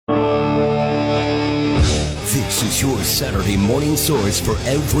This is your Saturday morning source for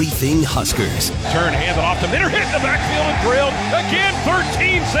everything Huskers. Turn, hand it off to Minter, hit in the backfield and drilled. Again,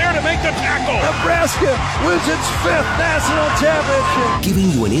 13's there to make the tackle. Nebraska wins its 5th national championship. Giving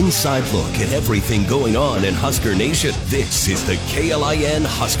you an inside look at everything going on in Husker Nation. This is the KLIN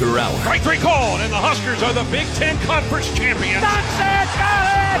Husker Hour. Strike three called, and the Huskers are the Big Ten Conference champions. Nonsense, got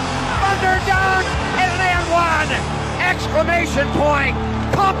it! Underdog, and then one! Exclamation point!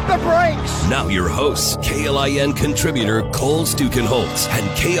 Pump the brakes! Now your hosts, KLIN contributor Cole Stukenholtz and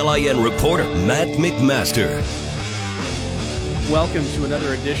KLIN reporter Matt McMaster. Welcome to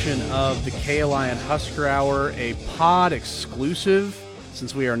another edition of the KLIN Husker Hour, a pod exclusive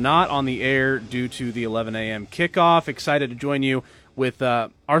since we are not on the air due to the 11 a.m. kickoff. Excited to join you with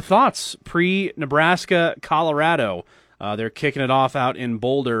our thoughts pre-Nebraska, Colorado. They're kicking it off out in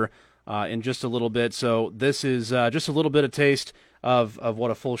Boulder in just a little bit, so this is just a little bit of taste of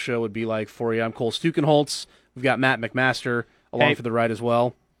what a full show would be like for you. I'm Cole Stukenholtz. We've got Matt McMaster along for the ride as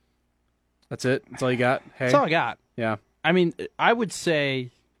well. That's it? That's all you got? Hey. That's all I got. Yeah. I mean, I would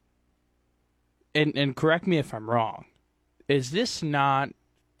say, and correct me if I'm wrong, is this not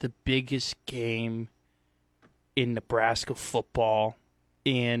the biggest game in Nebraska football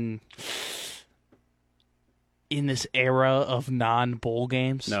in this era of non-bowl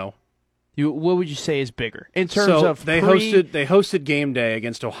games? No. What would you say is bigger in terms of they hosted game day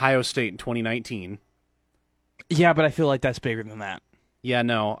against Ohio State in 2019. Yeah, but I feel like that's bigger than that. Yeah,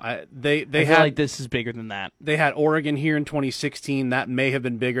 no. I feel like this is bigger than that. They had Oregon here in 2016. That may have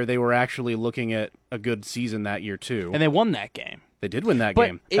been bigger. They were actually looking at a good season that year too. And they won that game. They did win that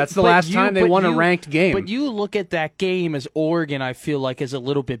game. That's the last time they won a ranked game. But you look at that game as Oregon, I feel like, is a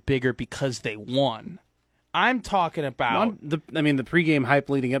little bit bigger because they won. I'm talking about the pregame hype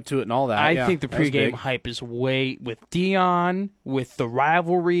leading up to it and all that. I think the pregame hype is way with Deion, with the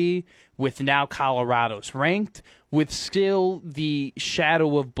rivalry, with now Colorado's ranked, with still the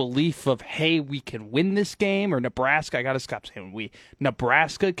shadow of belief of, hey, we can win this game, or Nebraska, I got to stop saying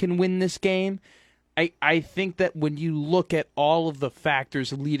Nebraska can win this game. I think that when you look at all of the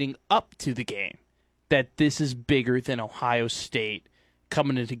factors leading up to the game, that this is bigger than Ohio State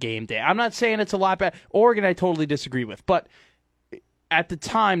coming into game day. I'm not saying it's a lot better. Oregon, I totally disagree with, but at the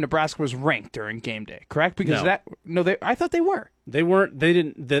time, Nebraska was ranked during game day, correct? Because I thought they were. They weren't. They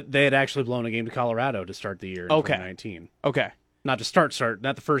didn't. They had actually blown a game to Colorado to start the year in 2019. Okay. Not to start,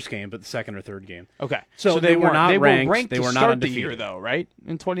 not the first game, but the second or third game. Okay. So they were not ranked. They were not undefeated. The year, though, right?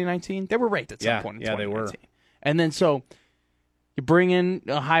 In 2019, they were ranked at some point. In 2019. They were. And then so you bring in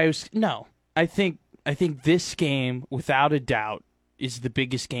Ohio. No, I think this game, without a doubt, is the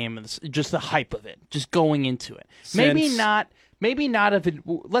biggest game of this, just the hype of it, just going into it. Maybe not of it.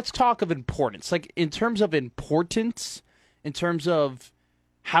 Let's talk of importance. Like in terms of importance, in terms of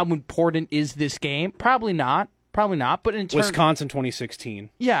how important is this game? Probably not. But in terms Wisconsin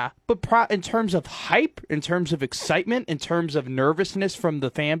 2016. Yeah, but in terms of hype, in terms of excitement, in terms of nervousness from the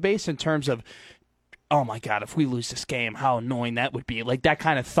fan base, in terms of, oh my God, if we lose this game, how annoying that would be. Like that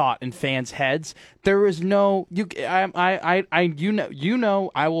kind of thought in fans' heads. There is no I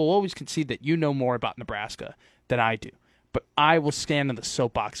will always concede that you know more about Nebraska than I do. But I will stand in the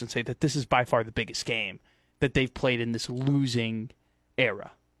soapbox and say that this is by far the biggest game that they've played in this losing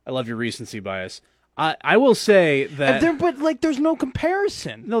era. I love your recency bias. I will say that, but there's no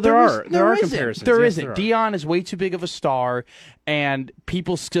comparison. No, there are comparisons. There yes, isn't. Deion is way too big of a star, and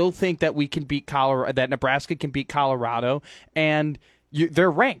people still think that we can beat Colorado, that Nebraska can beat Colorado, and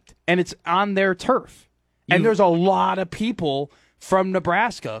they're ranked, and it's on their turf. And there's a lot of people from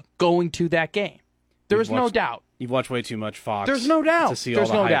Nebraska going to that game. There's no doubt. You've watched way too much Fox. There's no doubt. To see all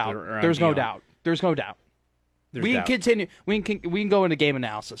the hype around There's no Deion. doubt. There's no doubt. We can continue. We can go into game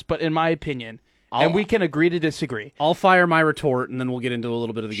analysis, but in my opinion. And we can agree to disagree. I'll fire my retort, and then we'll get into a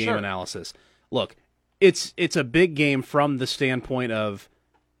little bit of the game analysis. Look, it's a big game from the standpoint of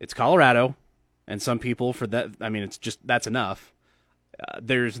it's Colorado, and some people for that. I mean, it's just that's enough.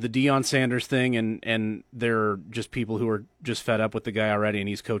 There's the Deion Sanders thing, and there are just people who are just fed up with the guy already, and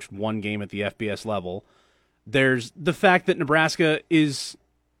he's coached one game at the FBS level. There's the fact that Nebraska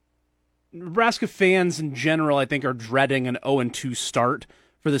fans in general, I think, are dreading an 0-2 start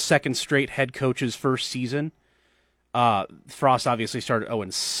for the second straight head coach's first season. Frost obviously started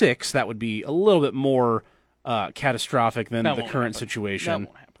 0-6. That would be a little bit more catastrophic than the current situation. That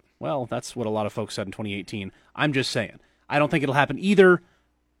won't happen. Well, that's what a lot of folks said in 2018. I'm just saying. I don't think it'll happen either,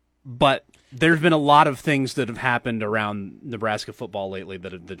 but there's been a lot of things that have happened around Nebraska football lately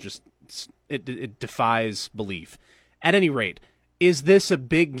that just it defies belief. At any rate, is this a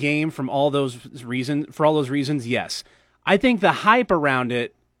big game from all those reasons? For all those reasons, yes. I think the hype around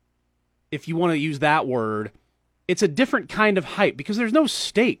it, if you want to use that word, it's a different kind of hype because there's no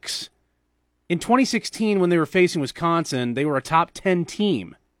stakes. In 2016, when they were facing Wisconsin, they were a top 10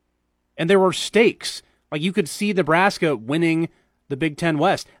 team, and there were stakes. Like, you could see Nebraska winning the Big Ten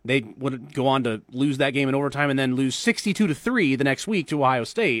West. They would go on to lose that game in overtime and then lose 62-3 the next week to Ohio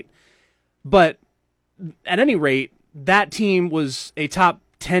State. But at any rate, that team was a top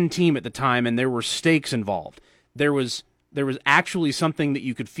 10 team at the time, and there were stakes involved. There was actually something that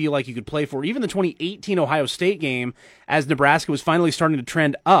you could feel like you could play for. Even the 2018 Ohio State game, as Nebraska was finally starting to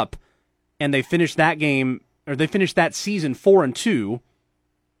trend up, and they finished that game, or they finished that season 4-2,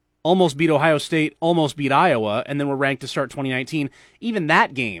 almost beat Ohio State, almost beat Iowa, and then were ranked to start 2019. Even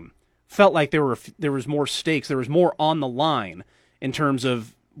that game felt like there was more stakes. There was more on the line in terms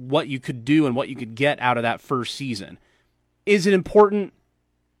of what you could do and what you could get out of that first season. Is it important?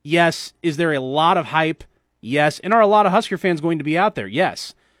 Yes. Is there a lot of hype? Yes. And are a lot of Husker fans going to be out there?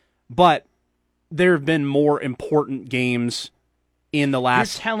 Yes. But there have been more important games in the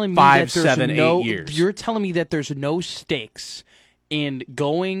last 5, 7, 8 years. You're telling me that there's no stakes in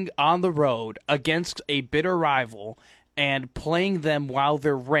going on the road against a bitter rival and playing them while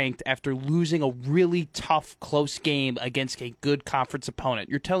they're ranked after losing a really tough, close game against a good conference opponent.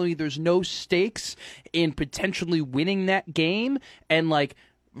 You're telling me there's no stakes in potentially winning that game and, like,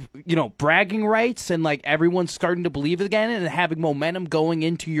 you know, bragging rights and, like, everyone's starting to believe it again and having momentum going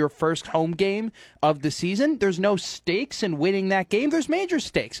into your first home game of the season. There's no stakes in winning that game. There's major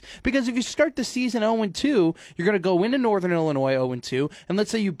stakes, because if you start the season 0-2, you're going to go into Northern Illinois 0-2, and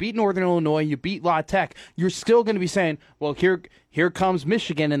let's say you beat Northern Illinois, you beat La Tech, you're still going to be saying, well, here comes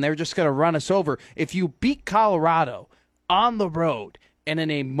Michigan, and they're just going to run us over. If you beat Colorado on the road in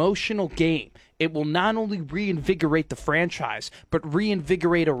an emotional game, it will not only reinvigorate the franchise, but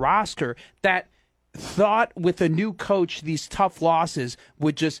reinvigorate a roster that thought with a new coach these tough losses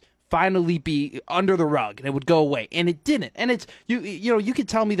would just finally be under the rug and it would go away. And it didn't. And it's you can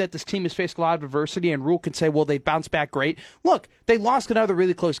tell me that this team has faced a lot of adversity, and Rule can say, well, they bounced back great. Look, they lost another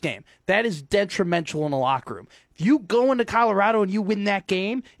really close game. That is detrimental in the locker room. If you go into Colorado and you win that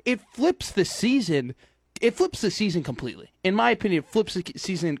game, it flips the season. It flips the season completely. In my opinion, it flips the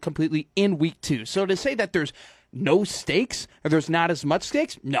season completely in week 2. So to say that there's no stakes or there's not as much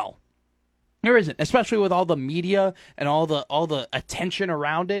stakes, no. There isn't, especially with all the media and all the attention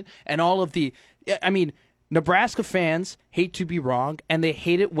around it and all of the – I mean, Nebraska fans hate to be wrong, and they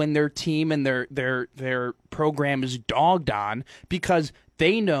hate it when their team and their program is dogged on, because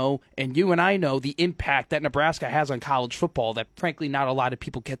they know, and you and I know, the impact that Nebraska has on college football that, frankly, not a lot of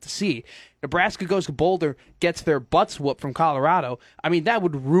people get to see. Nebraska goes to Boulder, gets their butts whooped from Colorado. I mean, that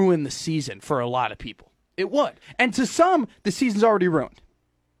would ruin the season for a lot of people. It would. And to some, the season's already ruined.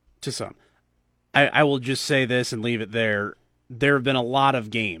 To some. I will just say this and leave it there. There have been a lot of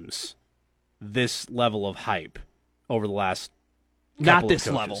games this level of hype over the last Not this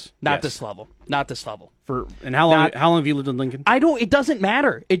coaches. level. Not this level. And how long have you lived in Lincoln? It doesn't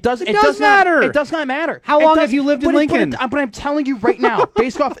matter. It does matter. It does not matter. How long have you lived in Lincoln? But I'm telling you right now,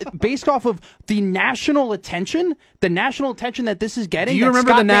 based off of the national attention that this is getting. Do you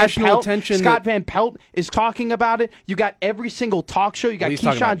remember the national attention? Scott Van Pelt is talking about it. You got every single talk show. You got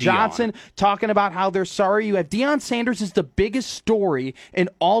Keyshawn Johnson talking about how they're sorry. You have Deion Sanders is the biggest story in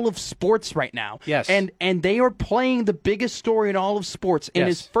all of sports right now. Yes. And they are playing the biggest story in all of sports in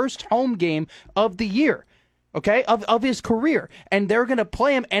his first home game of the year. Okay, of his career, and they're going to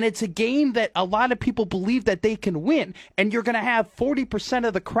play him, and it's a game that a lot of people believe that they can win, and you're going to have 40%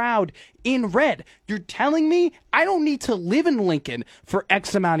 of the crowd in red. You're telling me I don't need to live in Lincoln for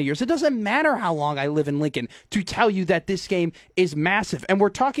X amount of years. It doesn't matter how long I live in Lincoln to tell you that this game is massive, and we're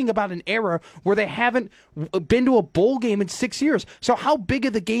talking about an era where they haven't been to a bowl game in 6 years. So how big are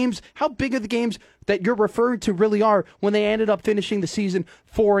the games that you're referring to really are when they ended up finishing the season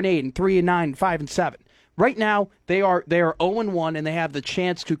 4-8 and 3-9 and 5-7? Right now, they are 0-1, and they have the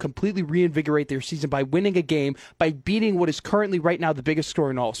chance to completely reinvigorate their season by winning a game, by beating what is currently right now the biggest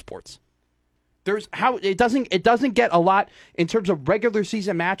story in all of sports. It doesn't get a lot in terms of regular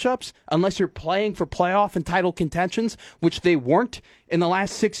season matchups unless you're playing for playoff and title contentions, which they weren't in the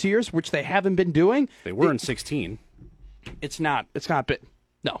last 6 years, which they haven't been doing. They were in 16. It's not big.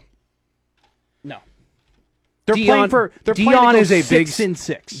 No. Deion is a big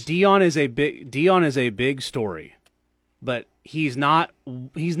 6-6. Deion is a big story, but he's not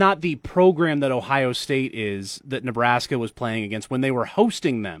the program that Ohio State is, that Nebraska was playing against when they were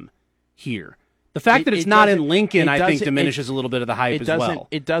hosting them here. The fact that it's not in Lincoln, I think, diminishes a little bit of the hype as well.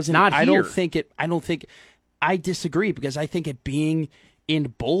 It doesn't. Not here. I disagree, because I think it being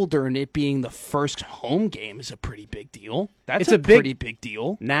in Boulder and it being the first home game is a pretty big deal. That's a pretty big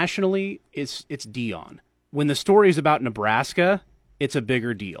deal. Nationally, it's Deion. when the story is about Nebraska, it's a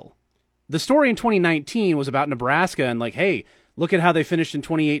bigger deal. The story in 2019 was about Nebraska and like, hey, look at how they finished in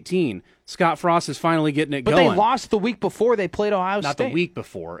 2018. Scott Frost is finally getting it but going. But they lost the week before they played Ohio State. Not the week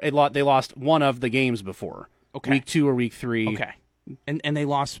before. They lost one of the games before. Okay. Week 2 or week 3. Okay. And they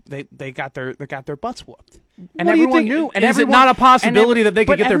lost. They got their butts whooped. And what do you everyone think? knew. And is it not a possibility that they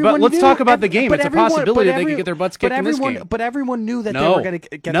could get their butts? Let's talk about the game. It's a possibility that they could get their butts kicked in this game. But everyone knew that they were going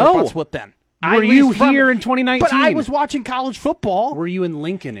to get their butts whooped then. Were you here in 2019? But I was watching college football. Were you in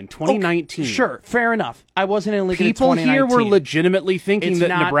Lincoln in 2019? Okay, sure, fair enough. I wasn't in Lincoln People in 2019. People here were legitimately thinking that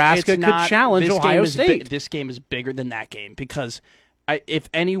Nebraska could challenge Ohio State. This game is bigger than that game because if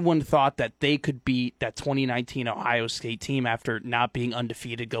anyone thought that they could beat that 2019 Ohio State team after not being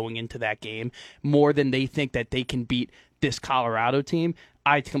undefeated going into that game more than they think that they can beat this Colorado team,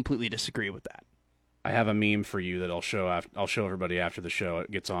 I completely disagree with that. I have a meme for you that I'll show everybody after the show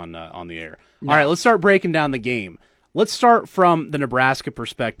it gets on the air. No. All right, let's start breaking down the game. Let's start from the Nebraska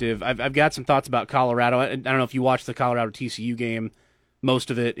perspective. I've got some thoughts about Colorado. I don't know if you watched the Colorado TCU game,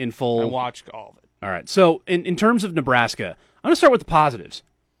 most of it in full. I watched all of it. All right, so in terms of Nebraska, I'm going to start with the positives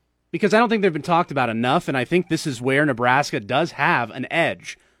because I don't think they've been talked about enough, and I think this is where Nebraska does have an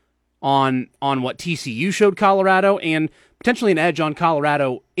edge on what TCU showed Colorado and potentially an edge on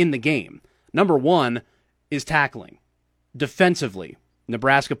Colorado in the game. Number one is tackling. Defensively,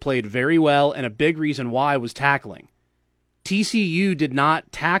 Nebraska played very well, and a big reason why was tackling. TCU did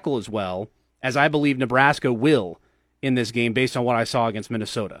not tackle as well as I believe Nebraska will in this game based on what I saw against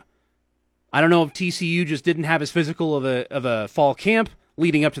Minnesota. I don't know if TCU just didn't have as physical of a fall camp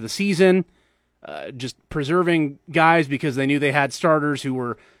leading up to the season, just preserving guys because they knew they had starters who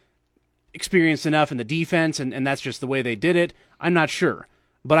were experienced enough in the defense, and that's just the way they did it. I'm not sure.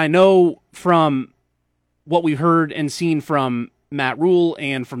 But I know from what we've heard and seen from Matt Rule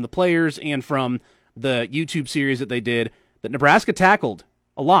and from the players and from the YouTube series that they did that Nebraska tackled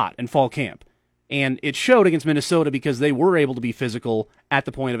a lot in fall camp. And it showed against Minnesota because they were able to be physical at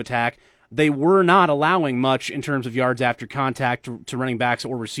the point of attack. They were not allowing much in terms of yards after contact to running backs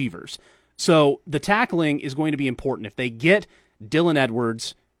or receivers. So the tackling is going to be important. If they get Dylan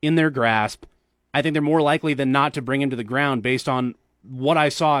Edwards in their grasp, I think they're more likely than not to bring him to the ground based on what I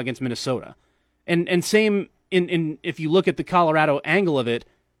saw against Minnesota. And same in if you look at the Colorado angle of it,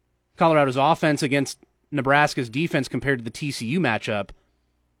 Colorado's offense against Nebraska's defense compared to the TCU matchup,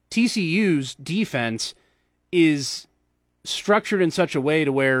 TCU's defense is structured in such a way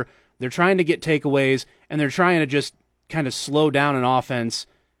to where they're trying to get takeaways and they're trying to just kind of slow down an offense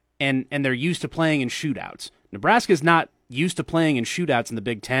and they're used to playing in shootouts. Nebraska's not used to playing in shootouts in the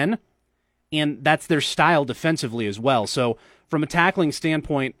Big Ten, and that's their style defensively as well. So from a tackling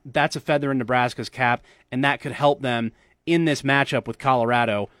standpoint, that's a feather in Nebraska's cap, and that could help them in this matchup with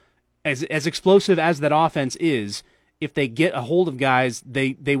Colorado. As explosive as that offense is, if they get a hold of guys,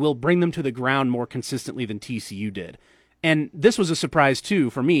 they will bring them to the ground more consistently than TCU did. And this was a surprise, too,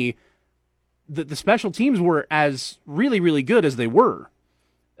 for me. The special teams were as really, really good as they were.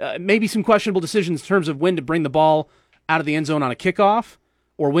 Maybe some questionable decisions in terms of when to bring the ball out of the end zone on a kickoff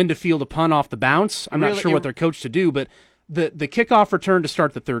or when to field a punt off the bounce. I'm not sure what they're coached to do, but the kickoff return to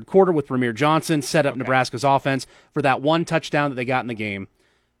start the third quarter with Ramir Johnson set up Nebraska's offense for that one touchdown that they got in the game.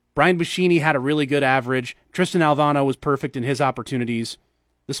 Brian Buschini had a really good average. Tristan Alvano was perfect in his opportunities.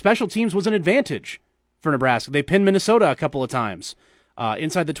 The special teams was an advantage for Nebraska. They pinned Minnesota a couple of times.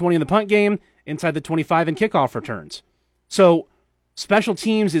 Inside the 20 in the punt game, inside the 25 in kickoff returns. So special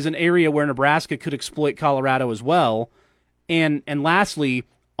teams is an area where Nebraska could exploit Colorado as well. And lastly,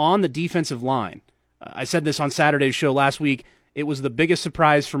 on the defensive line, I said this on Saturday's show last week, it was the biggest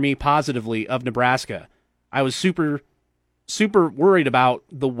surprise for me positively of Nebraska. I was super worried about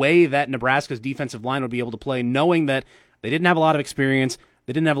the way that Nebraska's defensive line would be able to play, knowing that they didn't have a lot of experience.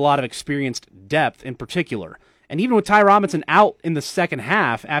 They didn't have a lot of experienced depth in particular. And even with Ty Robinson out in the second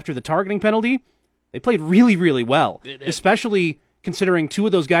half after the targeting penalty, they played really, really well, especially considering two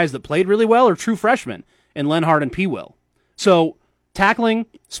of those guys that played really well are true freshmen in Lenhart and P. Will. So tackling,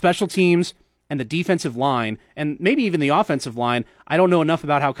 special teams, and the defensive line, and maybe even the offensive line, I don't know enough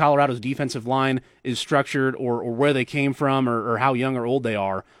about how Colorado's defensive line is structured or where they came from or how young or old they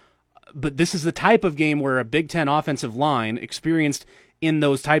are. But this is the type of game where a Big Ten offensive line, experienced in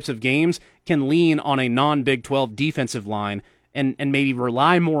those types of games, can lean on a non-Big 12 defensive line and maybe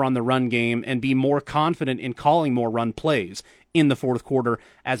rely more on the run game and be more confident in calling more run plays in the fourth quarter,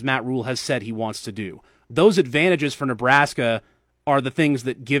 as Matt Rule has said he wants to do. Those advantages for Nebraska are the things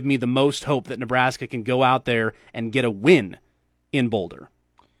that give me the most hope that Nebraska can go out there and get a win in Boulder.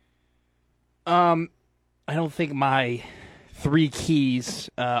 I don't think my Three Keys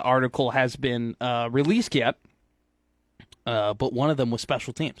article has been released yet, but one of them was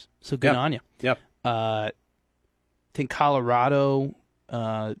special teams. So good on you. Yep. I think Colorado,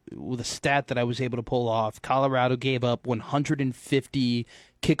 with a stat that I was able to pull off, Colorado gave up 150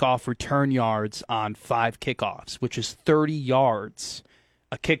 kickoff return yards on 5 kickoffs, which is 30 yards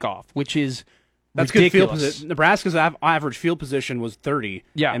a kickoff, which is That's ridiculous. good field position. Nebraska's average field position was 30,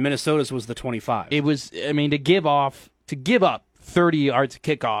 Yeah. and Minnesota's was the 25. It was, I mean, to give up 30 yards a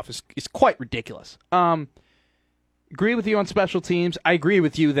kickoff is quite ridiculous. Agree with you on special teams. I agree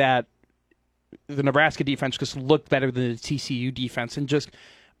with you that the Nebraska defense just looked better than the TCU defense. And just,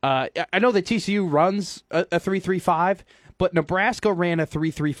 I know that TCU runs a 3-3-5, but Nebraska ran a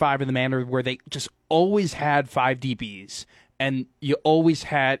 3-3-5 in the manner where they just always had 5 DBs. And it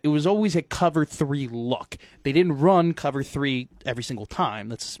was always a cover 3 look. They didn't run cover 3 every single time.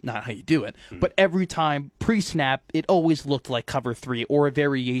 That's not how you do it. But every time pre-snap, it always looked like cover 3 or a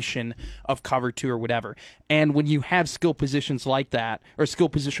variation of cover 2 or whatever. And when you have skill positions like that, or skill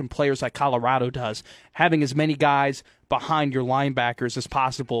position players like Colorado does, having as many guys behind your linebackers as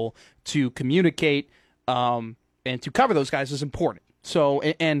possible to communicate and to cover those guys is important. So,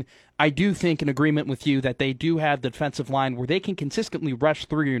 and I do think in agreement with you that they do have the defensive line where they can consistently rush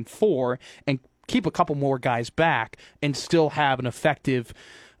 3 and 4 and keep a couple more guys back and still have an effective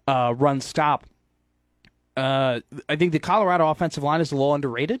run stop. I think the Colorado offensive line is a little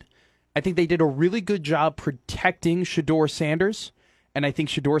underrated. I think they did a really good job protecting Shedeur Sanders, and I think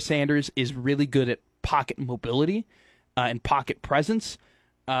Shedeur Sanders is really good at pocket mobility and pocket presence.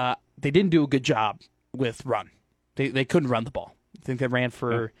 They didn't do a good job with run. They couldn't run the ball. I think they ran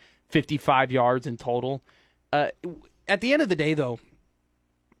for 55 yards in total. At the end of the day, though,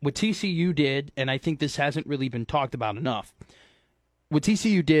 what TCU did, and I think this hasn't really been talked about enough, what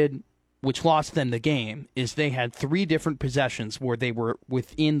TCU did, which lost them the game, is they had 3 different possessions where they were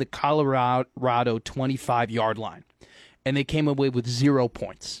within the Colorado 25-yard line, and they came away with 0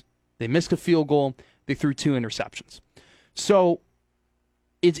 points. They missed a field goal. They threw 2 interceptions. So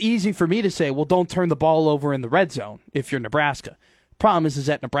it's easy for me to say, well, don't turn the ball over in the red zone if you're Nebraska. Problem is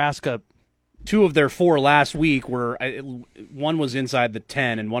that Nebraska, 2 of their 4 last week were one was inside the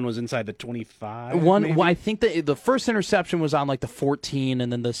 10 and one was inside the 25. I think the first interception was on like the 14,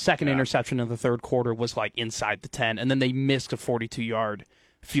 and then the second interception in the third quarter was like inside the 10, and then they missed a 42-yard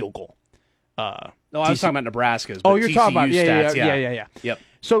field goal. I was talking about Nebraska's. Oh, you're talking about stats, yeah. Yep.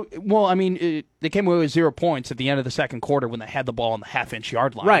 So, well, I mean, they came away with 0 points at the end of the second quarter when they had the ball on the half-inch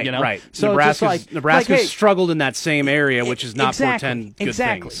yard line. Right, you know? right. So Nebraska struggled in that same area, which is not exactly, portend good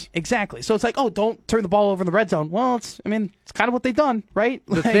things. Exactly. So it's like, oh, don't turn the ball over in the red zone. Well, it's kind of what they've done, right?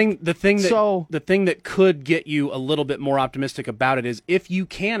 The thing that could get you a little bit more optimistic about it is if you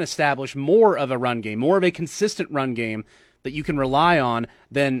can establish more of a run game, more of a consistent run game that you can rely on,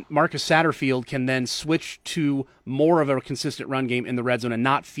 then Marcus Satterfield can then switch to more of a consistent run game in the red zone and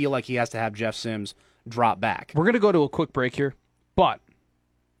not feel like he has to have Jeff Sims drop back. We're going to go to a quick break here, but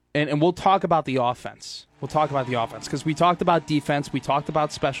and we'll talk about the offense. We'll talk about the offense because we talked about defense, we talked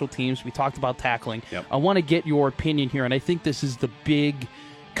about special teams, we talked about tackling. Yep. I want to get your opinion here, and I think this is the big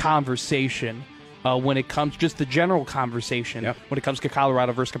conversation when it comes, just the general conversation when it comes to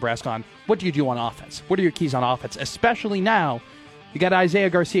Colorado versus Nebraska on what do you do on offense? What are your keys on offense? Especially now, you got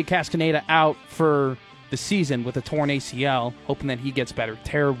Isaiah Garcia-Castaneda out for the season with a torn ACL, hoping that he gets better.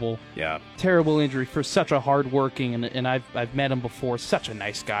 Terrible injury for such a hard-working, and I've met him before, such a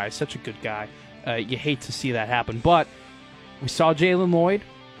nice guy, such a good guy. You hate to see that happen. But we saw Jalen Lloyd.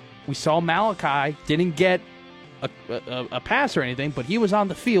 We saw Malachi. Didn't get a pass or anything, but he was on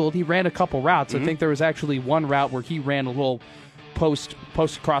the field. He ran a couple routes. I think there was actually one route where he ran a little post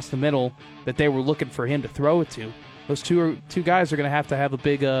across the middle that they were looking for him to throw it to. Those two guys are going to have a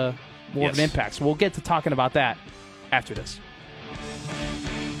big more of an impact. So we'll get to talking about that after this.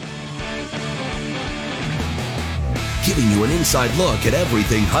 Giving you an inside look at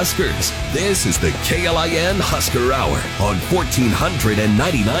everything Huskers. This is the KLIN Husker Hour on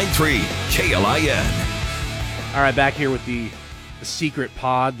 1499.3 KLIN. All right, back here with the secret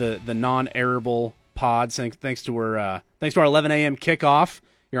pod, the non-airable pod. Thanks to our 11 a.m. kickoff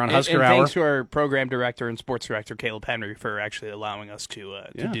here on Husker Hour. Thanks to our program director and sports director Caleb Henry for actually allowing us to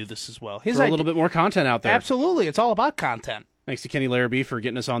do this as well. For a little bit more content out there. Absolutely, it's all about content. Thanks to Kenny Larrabee for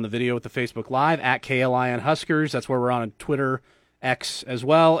getting us on the video with the Facebook Live at KLIN Huskers. That's where we're on Twitter, X as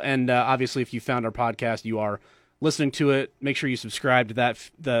well. And obviously, if you found our podcast, you are listening to it. Make sure you subscribe to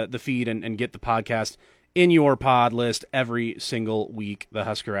the feed and get the podcast in your pod list every single week, the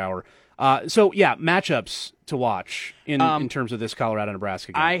Husker Hour. Matchups to watch in terms of this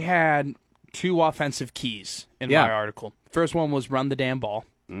Colorado-Nebraska game. I had 2 offensive keys in my article. First one was run the damn ball.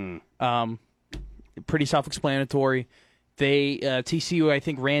 Pretty self-explanatory. They TCU, I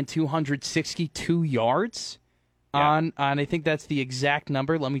think, ran 262 yards on I think that's the exact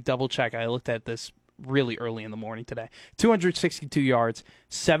number. Let me double check. I looked at this really early in the morning today. 262 yards,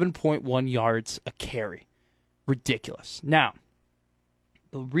 7.1 yards a carry. Ridiculous. Now,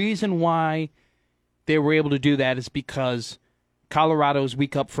 the reason why they were able to do that is because Colorado's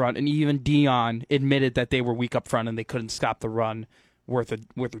weak up front, and even Deion admitted that they were weak up front and they couldn't stop the run worth a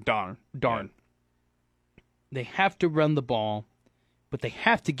darn. Yeah. They have to run the ball, but they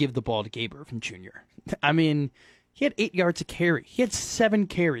have to give the ball to Gabe Irvin Jr. I mean, he had 8 yards a carry. He had 7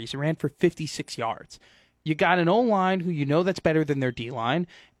 carries and ran for 56 yards. You got an O-line who you know that's better than their D-line,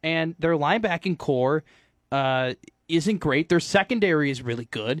 and their linebacking core isn't great. Their secondary is really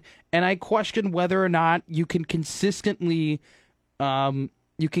good, and I question whether or not you can consistently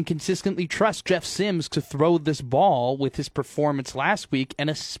trust Jeff Sims to throw this ball with his performance last week, and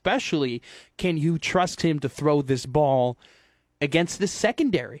especially can you trust him to throw this ball against the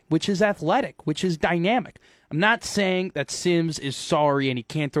secondary, which is athletic, which is dynamic. I'm not saying that Sims is sorry and he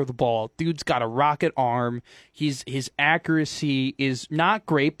can't throw the ball. Dude's got a rocket arm. His accuracy is not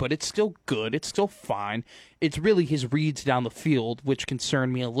great, but it's still good. It's still fine. It's really his reads down the field, which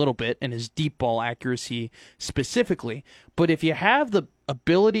concern me a little bit, and his deep ball accuracy specifically. But if you have the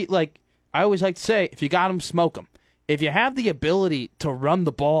ability, like I always like to say, if you got him, smoke him. If you have the ability to run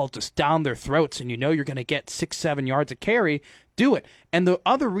the ball just down their throats and you know you're going to get 6-7 yards a carry, do it. And the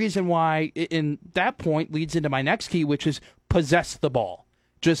other reason why in that point leads into my next key, which is possess the ball.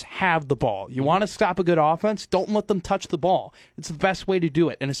 Just have the ball. You want to stop a good offense? Don't let them touch the ball. It's the best way to do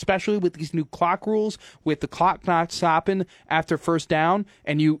it. And especially with these new clock rules, with the clock not stopping after first down,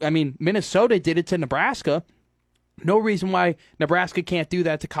 Minnesota did it to Nebraska. No reason why Nebraska can't do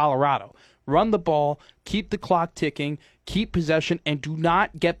that to Colorado. Run the ball, keep the clock ticking, keep possession, and do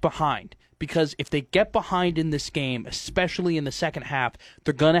not get behind. Because if they get behind in this game, especially in the second half,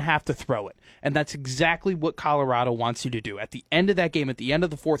 they're going to have to throw it. And that's exactly what Colorado wants you to do. At the end of that game, at the end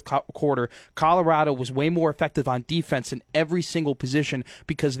of the fourth quarter, Colorado was way more effective on defense in every single position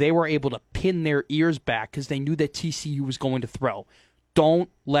because they were able to pin their ears back because they knew that TCU was going to throw. Don't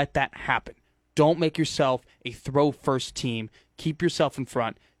let that happen. Don't make yourself a throw-first team. Keep yourself in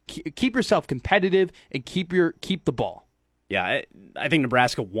front. Keep yourself competitive and keep the ball. Yeah, I think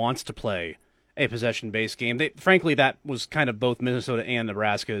Nebraska wants to play a possession-based game. Frankly, that was kind of both Minnesota and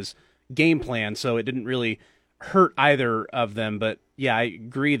Nebraska's game plan, so it didn't really hurt either of them. But, yeah, I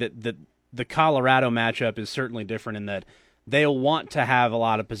agree that the Colorado matchup is certainly different in that they'll want to have a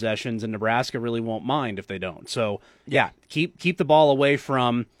lot of possessions, and Nebraska really won't mind if they don't. So, yeah, keep the ball away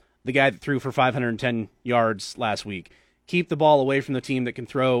from the guy that threw for 510 yards last week. Keep the ball away from the team that can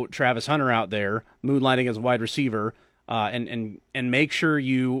throw Travis Hunter out there, moonlighting as a wide receiver, and make sure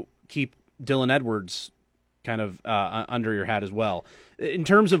you keep Dylan Edwards kind of under your hat as well. In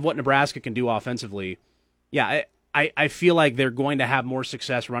terms of what Nebraska can do offensively, yeah, I feel like they're going to have more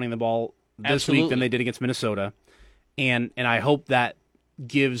success running the ball this week than they did against Minnesota, and I hope that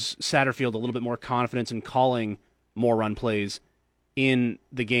gives Satterfield a little bit more confidence in calling more run plays in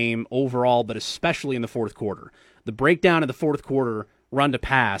the game overall, but especially in the fourth quarter. The breakdown of the fourth quarter run to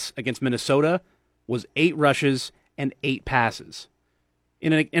pass against Minnesota was 8 rushes and 8 passes.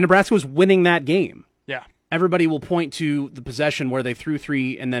 And Nebraska was winning that game. Yeah. Everybody will point to the possession where they threw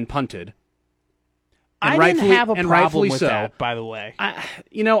 3 and then punted. And I didn't have a problem with that, by the way. I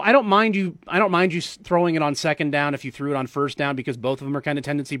don't mind you throwing it on second down if you threw it on first down because both of them are kind of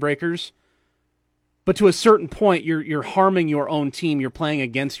tendency breakers. But to a certain point, you're harming your own team. You're playing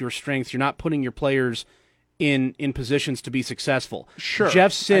against your strengths. You're not putting your players in positions to be successful. Sure.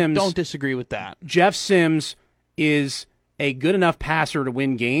 Jeff Sims, I don't disagree with that. Jeff Sims is a good enough passer to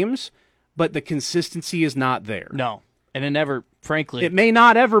win games, but the consistency is not there. No. And it never, frankly, it may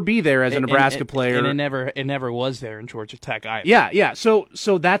not ever be there as a Nebraska player. And it never was there in Georgia Tech either. Yeah. So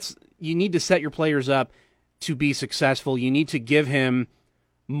that's, you need to set your players up to be successful. You need to give him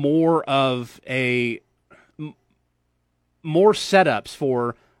more setups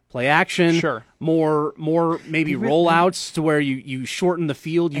for play action. Sure. More maybe rollouts to where you shorten the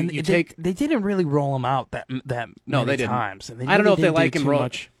field. They didn't really roll him out that no, many they didn't. times. And I don't know if they like him roll.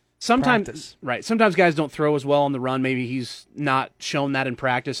 Sometimes practice. Right. Sometimes guys don't throw as well on the run. Maybe he's not shown that in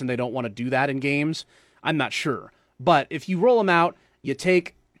practice and they don't want to do that in games. I'm not sure. But if you roll him out, you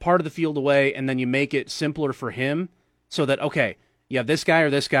take part of the field away and then you make it simpler for him so that, okay, you have this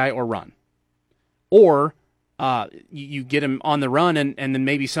guy or run. Or you get him on the run and then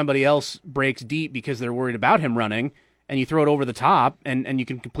maybe somebody else breaks deep because they're worried about him running and you throw it over the top and you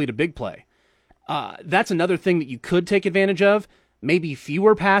can complete a big play. That's another thing that you could take advantage of. Maybe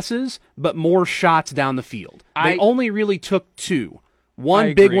fewer passes, but more shots down the field. They only really took 2.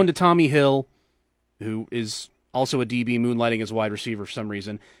 One big one to Tommy Hill, who is also a DB moonlighting as a wide receiver for some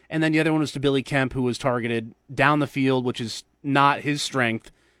reason. And then the other one was to Billy Kemp, who was targeted down the field, which is not his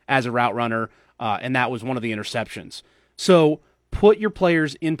strength as a route runner, and that was one of the interceptions. So put your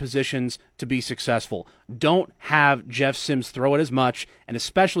players in positions to be successful. Don't have Jeff Sims throw it as much, and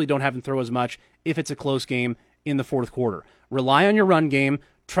especially don't have him throw as much if it's a close game in the fourth quarter. Rely on your run game.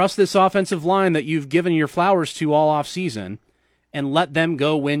 Trust this offensive line that you've given your flowers to all off season, and let them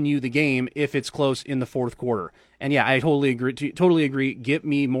go win you the game if it's close in the fourth quarter. And yeah, I totally agree. Get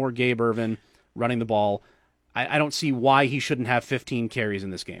me more Gabe Ervin running the ball. I don't see why he shouldn't have 15 carries in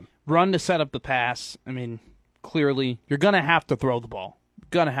this game. Run to set up the pass. I mean, clearly, you're going to have to throw the ball.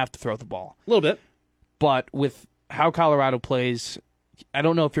 A little bit. But with how Colorado plays, I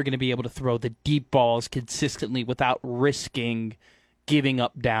don't know if you're going to be able to throw the deep balls consistently without risking giving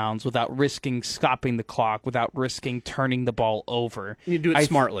up downs, without risking stopping the clock, without risking turning the ball over. You do it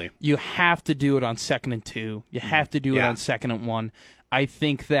smartly. You have to do it on 2nd and 2. You have to do it on 2nd and 1. I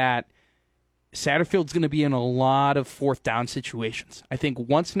think that Satterfield's going to be in a lot of 4th down situations. I think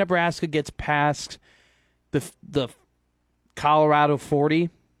once Nebraska gets past the Colorado 40,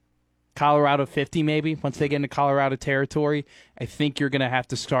 Colorado 50 maybe, once they get into Colorado territory, I think you're going to have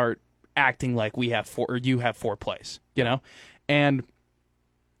to start acting like we have 4 or you have 4 plays, you know? And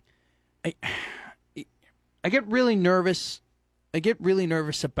I get really nervous. I get really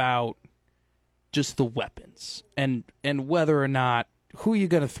nervous about just the weapons and whether or not who you're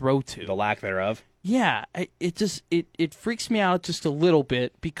going to throw to. The lack thereof. Yeah, it freaks me out just a little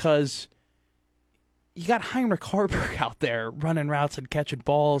bit because you got Heinrich Harburg out there running routes and catching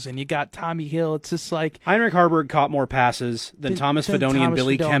balls, and you got Tommy Hill. It's just like Heinrich Harburg caught more passes than Thomas Fidone and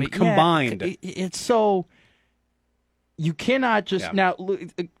Billy Kemp combined. It's so you cannot just now.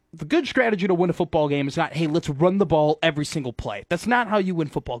 The good strategy to win a football game is not, hey, let's run the ball every single play. That's not how you win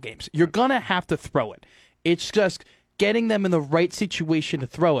football games. You're gonna have to throw it. It's just getting them in the right situation to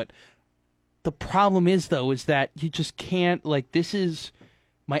throw it. The problem is, though, is that you just can't, this is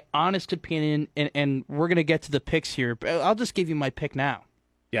my honest opinion, and we're going to get to the picks here, but I'll just give you my pick now.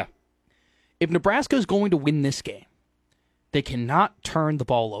 Yeah. If Nebraska is going to win this game, they cannot turn the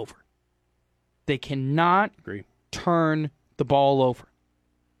ball over. They cannot turn the ball over.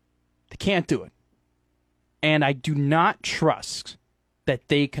 They can't do it. And I do not trust that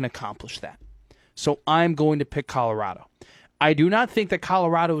they can accomplish that. So I'm going to pick Colorado. I do not think that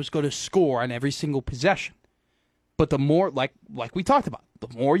Colorado is going to score on every single possession. But the more, like we talked about, the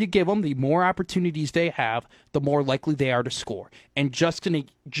more you give them, the more opportunities they have, the more likely they are to score. And just in a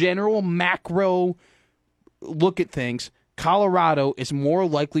general macro look at things, Colorado is more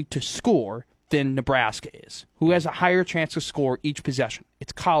likely to score than Nebraska is. Who has a higher chance to score each possession?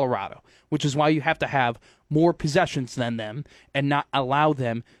 It's Colorado, which is why you have to have more possessions than them and not allow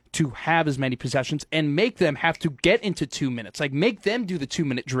them to have as many possessions and make them have to get into 2 minutes. Make them do the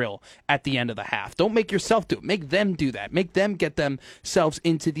 2-minute drill at the end of the half. Don't make yourself do it. Make them do that. Make them get themselves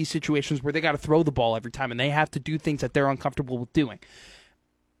into these situations where they got to throw the ball every time and they have to do things that they're uncomfortable with doing.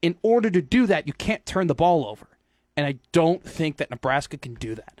 In order to do that, you can't turn the ball over. And I don't think that Nebraska can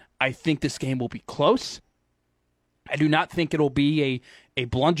do that. I think this game will be close. I do not think it'll be a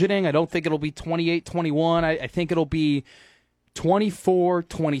bludgeoning. I don't think it'll be 28-21. I think it'll be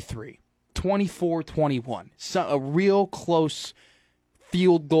 24-23, 24-21. So a real close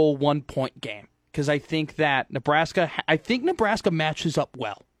field goal 1-point game. Because I think that Nebraska matches up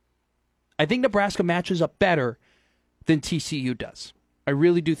well. I think Nebraska matches up better than TCU does. I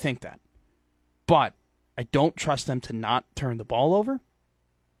really do think that. But I don't trust them to not turn the ball over.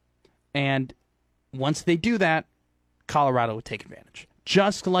 And once they do that, Colorado would take advantage.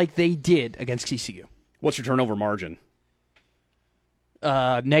 Just like they did against TCU. What's your turnover margin?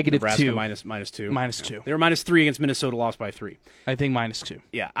 -2. Nebraska -2. -2. They were -3 against Minnesota, lost by 3. I think -2.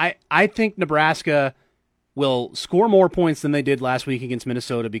 Yeah, I think Nebraska will score more points than they did last week against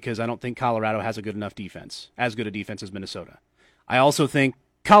Minnesota because I don't think Colorado has a good enough defense, as good a defense as Minnesota. I also think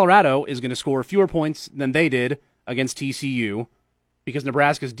Colorado is going to score fewer points than they did against TCU because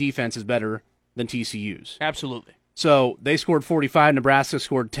Nebraska's defense is better than TCU's. Absolutely. So they scored 45, Nebraska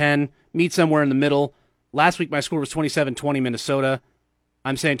scored 10, meet somewhere in the middle. Last week my score was 27-20 Minnesota.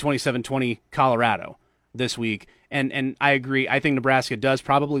 I'm saying 27-20 Colorado this week. And I agree. I think Nebraska does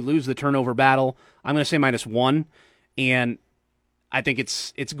probably lose the turnover battle. I'm going to say -1. And I think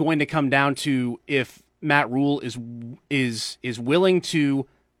it's going to come down to if Matt Rule is willing to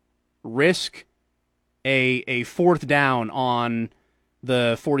risk a 4th down on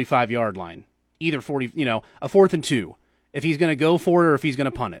the 45-yard line. either 40, a 4th and 2. If he's going to go for it or if he's going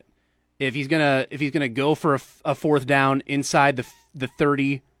to punt it. If he's gonna go for a 4th down inside the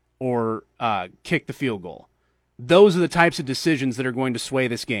 30 or kick the field goal. Those are the types of decisions that are going to sway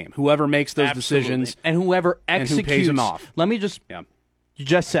this game. Whoever makes those decisions and whoever executes, and who pays them off. Let me just you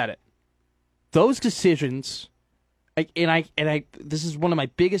just said it. Those decisions, this is one of my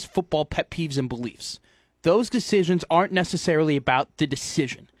biggest football pet peeves and beliefs. Those decisions aren't necessarily about the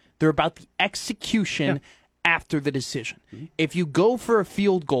decision. They're about the execution after the decision. Mm-hmm. If you go for a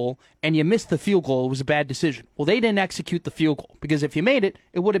field goal and you miss the field goal, it was a bad decision. Well, they didn't execute the field goal because if you made it,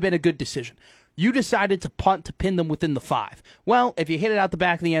 it would have been a good decision. You decided to punt to pin them within the 5. Well, if you hit it out the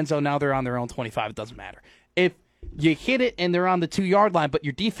back of the end zone, now they're on their own 25. It doesn't matter. If you hit it and they're on the 2-yard line, but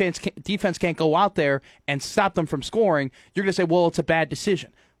your defense can't go out there and stop them from scoring, you're going to say, well, it's a bad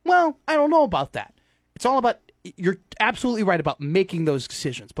decision. Well, I don't know about that. It's all about, you're absolutely right about making those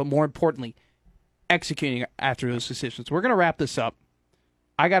decisions, but more importantly, executing after those decisions. We're going to wrap this up.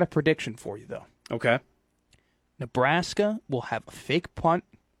 I got a prediction for you, though. Okay. Nebraska will have a fake punt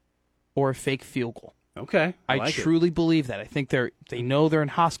or a fake field goal. Okay. I truly believe that. I think they know they're in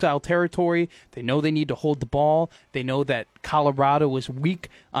hostile territory. They know they need to hold the ball. They know that Colorado is weak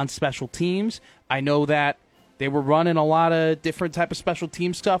on special teams. I know that they were running a lot of different type of special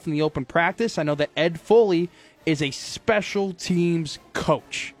team stuff in the open practice. I know that Ed Foley is a special teams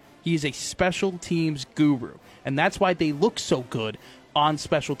coach. He's a special teams guru, and that's why they look so good on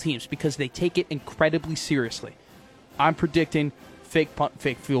special teams, because they take it incredibly seriously. I'm predicting fake punt,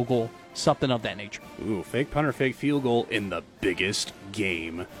 fake field goal, something of that nature. Ooh, fake punt or fake field goal in the biggest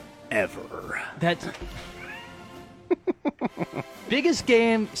game ever. That's biggest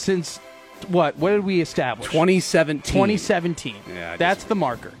game since what? What did we establish? 2017. 2017. Yeah, that's the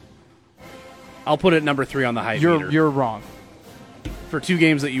marker. I'll put it number 3 on the hype meter. You're wrong. For 2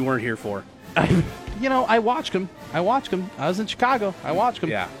 games that you weren't here for. I watched them. I was in Chicago. I watched them.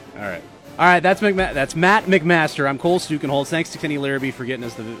 Yeah. All right. That's Matt McMaster. I'm Cole Stukenholtz. Thanks to Kenny Larrabee for getting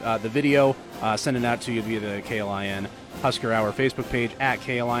us the video, sending out to you via the KLIN Husker Hour Facebook page at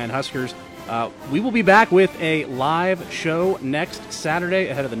KLIN Huskers. We will be back with a live show next Saturday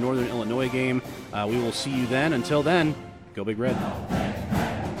ahead of the Northern Illinois game. We will see you then. Until then, go Big Red.